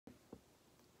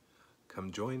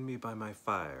Come join me by my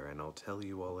fire, and I'll tell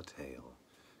you all a tale.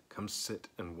 Come sit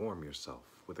and warm yourself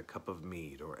with a cup of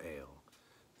mead or ale.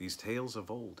 These tales of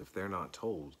old, if they're not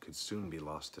told, could soon be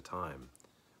lost to time,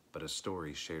 but a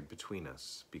story shared between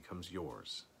us becomes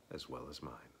yours as well as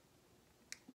mine.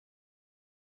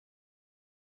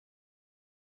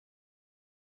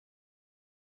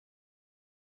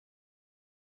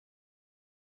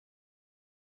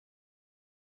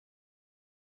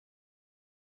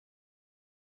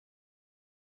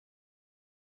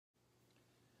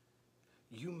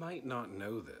 You might not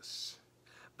know this,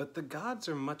 but the gods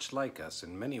are much like us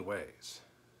in many ways.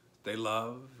 They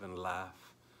love and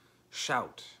laugh,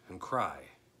 shout and cry,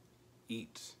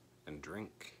 eat and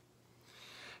drink.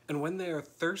 And when they are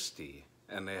thirsty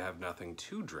and they have nothing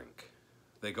to drink,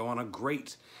 they go on a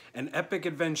great and epic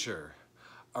adventure,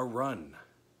 a run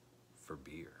for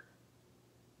beer.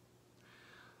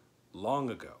 Long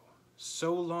ago,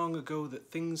 so long ago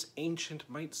that things ancient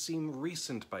might seem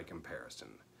recent by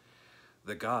comparison,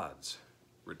 the gods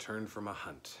returned from a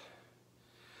hunt.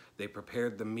 They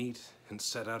prepared the meat and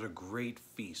set out a great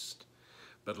feast,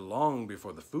 but long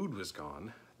before the food was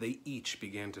gone, they each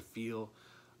began to feel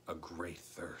a great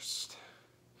thirst.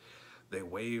 They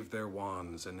waved their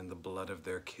wands, and in the blood of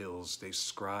their kills they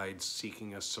scried,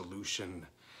 seeking a solution,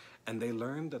 and they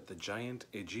learned that the giant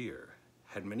Aegir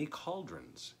had many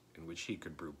cauldrons in which he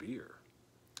could brew beer.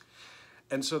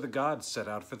 And so the gods set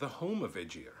out for the home of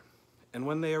Aegir, and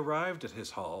when they arrived at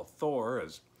his hall, Thor,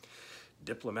 as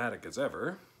diplomatic as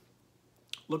ever,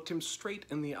 looked him straight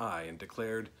in the eye and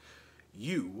declared,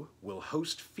 "You will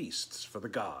host feasts for the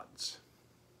gods."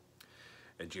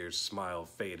 Aegir's smile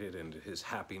faded, and his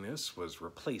happiness was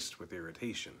replaced with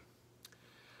irritation.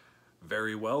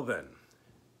 "Very well then,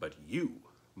 but you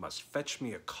must fetch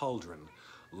me a cauldron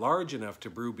large enough to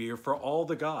brew beer for all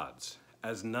the gods,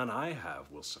 as none I have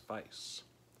will suffice."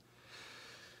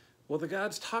 Well, the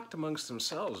gods talked amongst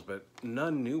themselves, but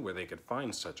none knew where they could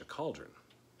find such a cauldron,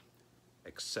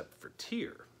 except for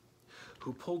Tyr,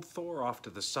 who pulled Thor off to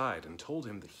the side and told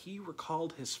him that he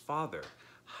recalled his father,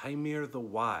 Hymir the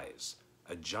Wise,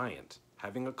 a giant,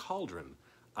 having a cauldron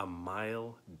a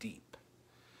mile deep.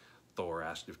 Thor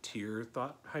asked if Tyr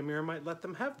thought Hymir might let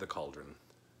them have the cauldron,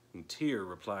 and Tyr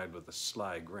replied with a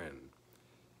sly grin,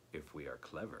 "If we are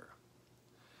clever."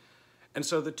 And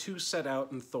so the two set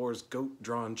out in Thor's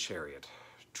goat-drawn chariot,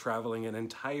 traveling an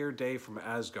entire day from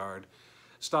Asgard,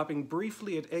 stopping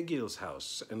briefly at Egil's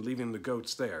house and leaving the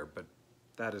goats there, but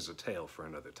that is a tale for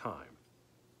another time.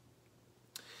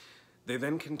 They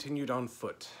then continued on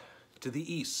foot to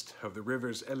the east of the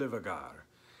rivers Elivagar,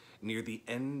 near the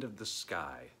end of the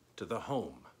sky, to the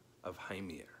home of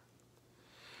Hymir.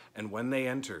 And when they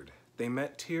entered, they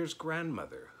met Tyr's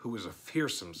grandmother, who was a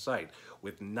fearsome sight,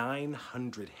 with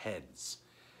 900 heads,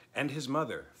 and his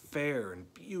mother, fair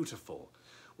and beautiful,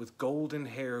 with golden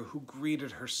hair, who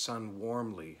greeted her son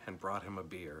warmly and brought him a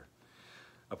beer.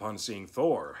 Upon seeing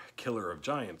Thor, killer of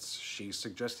giants, she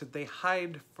suggested they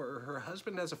hide, for her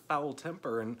husband has a foul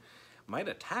temper and might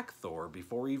attack Thor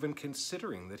before even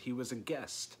considering that he was a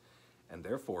guest, and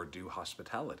therefore due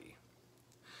hospitality.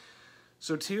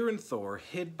 So Tyr and Thor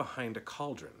hid behind a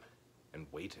cauldron and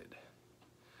waited.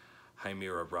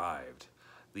 Hymir arrived.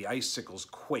 The icicles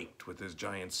quaked with his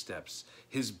giant steps.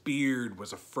 His beard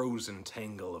was a frozen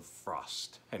tangle of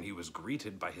frost, and he was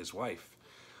greeted by his wife.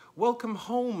 "Welcome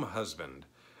home, husband.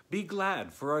 Be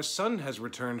glad, for our son has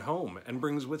returned home and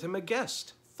brings with him a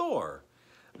guest, Thor,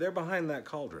 there behind that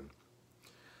cauldron."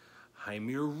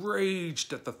 Hymir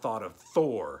raged at the thought of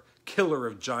Thor, killer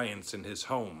of giants, in his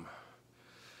home.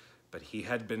 But he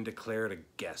had been declared a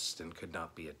guest and could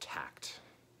not be attacked.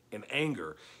 In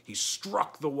anger, he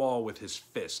struck the wall with his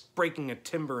fist, breaking a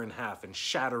timber in half and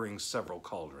shattering several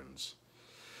cauldrons.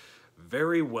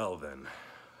 "Very well then,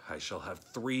 I shall have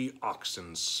 3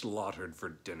 oxen slaughtered for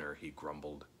dinner," he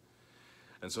grumbled.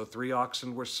 And so 3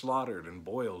 oxen were slaughtered and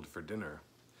boiled for dinner.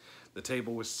 The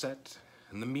table was set,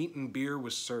 and the meat and beer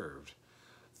was served.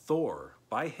 Thor,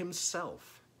 by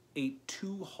himself, ate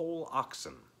 2 whole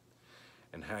oxen.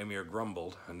 And Hymir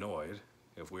grumbled, annoyed,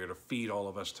 "If we are to feed all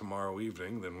of us tomorrow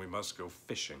evening, then we must go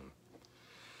fishing."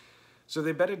 So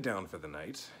they bedded down for the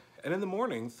night, and in the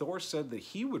morning Thor said that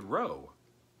he would row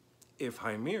if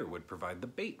Hymir would provide the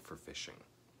bait for fishing.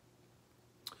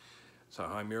 So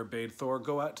Hymir bade Thor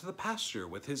go out to the pasture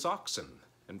with his oxen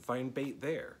and find bait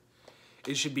there.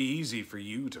 "It should be easy for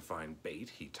you to find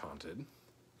bait," he taunted.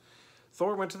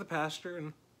 Thor went to the pasture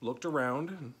and looked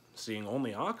around, and seeing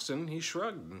only oxen, he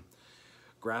shrugged and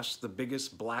grasped the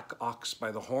biggest black ox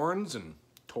by the horns and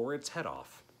tore its head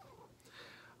off.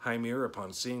 Hymir,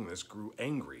 upon seeing this, grew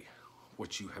angry.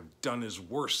 what you have done is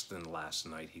worse than last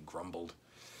night," he grumbled.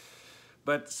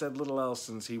 But said little else,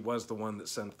 since he was the one that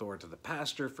sent Thor to the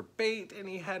pasture for bait, and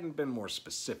he hadn't been more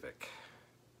specific.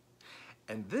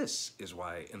 And this is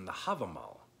why in the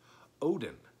Havamal,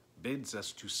 Odin bids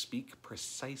us to speak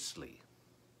precisely.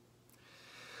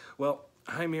 Well,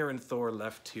 Hymir and Thor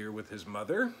left here with his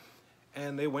mother,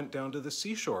 and they went down to the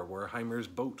seashore where Hymir's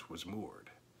boat was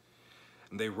moored.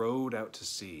 And they rowed out to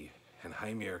sea, and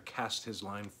Hymir cast his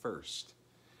line first.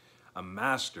 A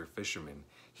master fisherman,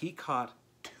 he caught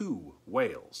 2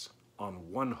 whales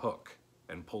on 1 hook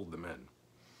and pulled them in.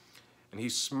 And he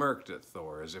smirked at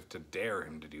Thor as if to dare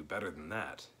him to do better than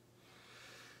that.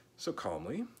 So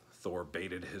calmly, Thor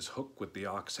baited his hook with the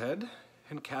ox head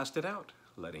and cast it out,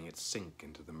 letting it sink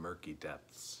into the murky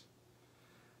depths.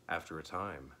 After a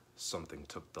time, something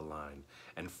took the line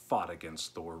and fought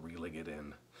against Thor, reeling it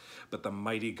in. But the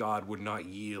mighty god would not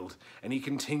yield, and he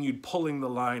continued pulling the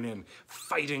line in,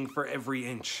 fighting for every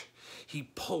inch. He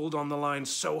pulled on the line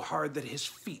so hard that his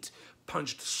feet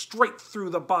punched straight through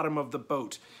the bottom of the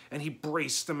boat, and he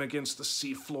braced them against the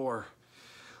sea floor.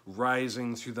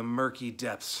 Rising through the murky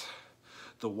depths,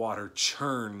 the water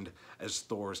churned as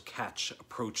Thor's catch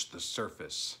approached the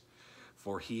surface,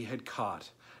 for he had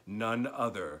caught none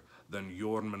other than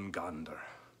Jormungandr,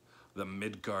 the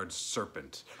Midgard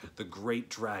serpent, the great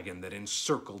dragon that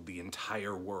encircled the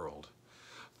entire world.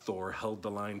 Thor held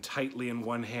the line tightly in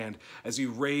one hand as he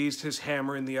raised his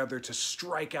hammer in the other to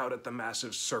strike out at the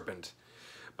massive serpent.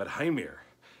 But Hymir,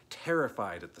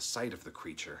 terrified at the sight of the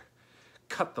creature,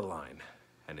 cut the line,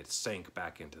 and it sank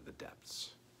back into the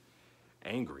depths.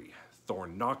 Angry, Thor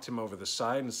knocked him over the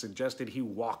side and suggested he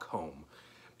walk home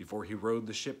before he rowed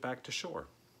the ship back to shore.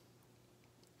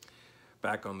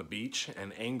 Back on the beach,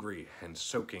 an angry and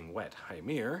soaking wet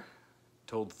Hymir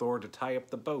told Thor to tie up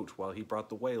the boat while he brought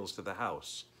the whales to the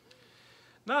house.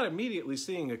 Not immediately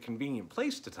seeing a convenient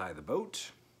place to tie the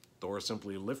boat, Thor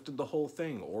simply lifted the whole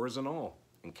thing, oars and all,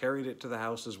 and carried it to the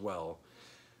house as well,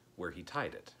 where he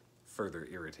tied it, further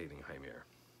irritating Hymir.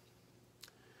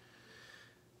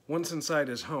 Once inside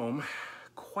his home,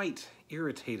 quite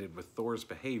irritated with Thor's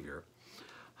behavior,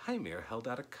 Hymir held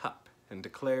out a cup and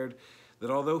declared that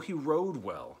although he rowed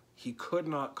well, he could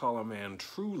not call a man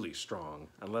truly strong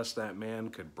unless that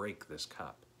man could break this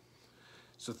cup.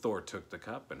 So Thor took the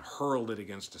cup and hurled it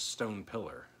against a stone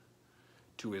pillar.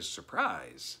 To his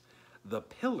surprise, the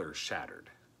pillar shattered,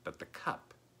 but the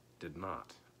cup did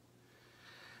not.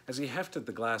 As he hefted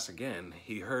the glass again,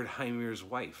 he heard Hymir's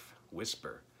wife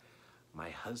whisper, "My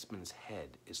husband's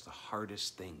head is the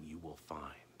hardest thing you will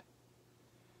find."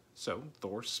 So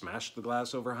Thor smashed the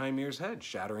glass over Hymir's head,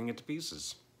 shattering it to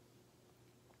pieces.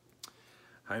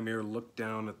 Hymir looked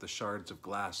down at the shards of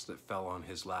glass that fell on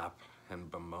his lap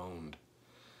and bemoaned,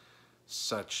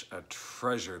 "Such a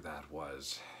treasure that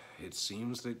was. It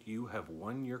seems that you have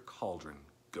won your cauldron,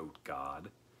 goat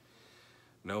god.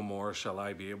 No more shall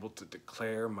I be able to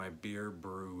declare my beer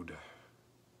brewed.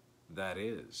 That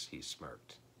is," he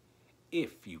smirked,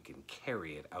 "if you can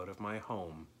carry it out of my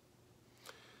home."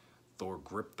 Thor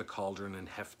gripped the cauldron and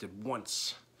hefted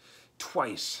once,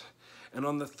 twice, and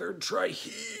on the 3rd try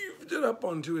heaved it up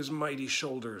onto his mighty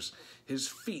shoulders, his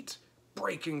feet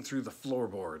breaking through the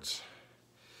floorboards.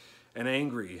 An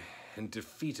angry and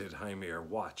defeated Hymir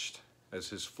watched as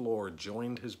his floor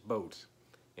joined his boat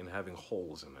in having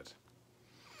holes in it.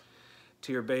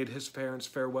 Tyr bade his parents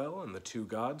farewell, and the 2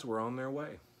 gods were on their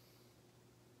way.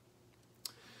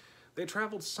 They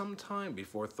traveled some time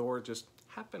before Thor just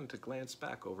happened to glance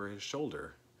back over his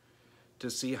shoulder to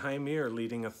see Hymir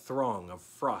leading a throng of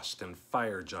frost and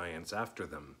fire giants after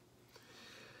them.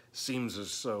 Seems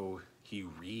as though he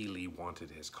really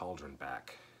wanted his cauldron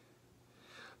back.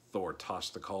 Thor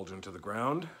tossed the cauldron to the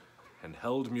ground and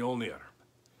held Mjolnir.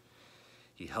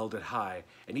 He held it high,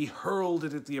 and he hurled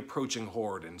it at the approaching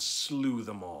horde and slew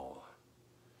them all.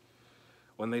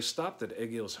 When they stopped at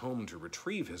Egil's home to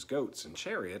retrieve his goats and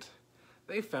chariot,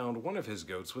 they found one of his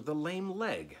goats with a lame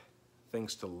leg,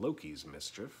 thanks to Loki's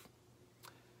mischief.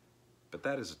 But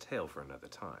that is a tale for another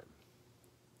time.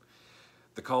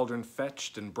 The cauldron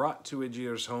fetched and brought to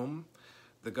Aegir's home,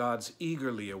 the gods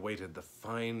eagerly awaited the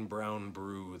fine brown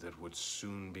brew that would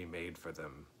soon be made for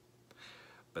them.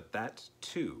 But that,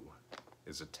 too,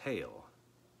 is a tale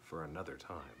for another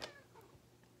time.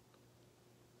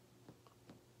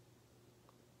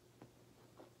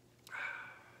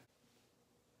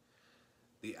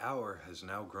 The hour has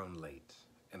now grown late,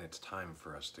 and it's time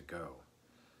for us to go.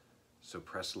 So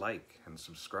press like and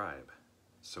subscribe,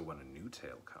 so when a new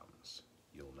tale comes,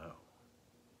 you'll know.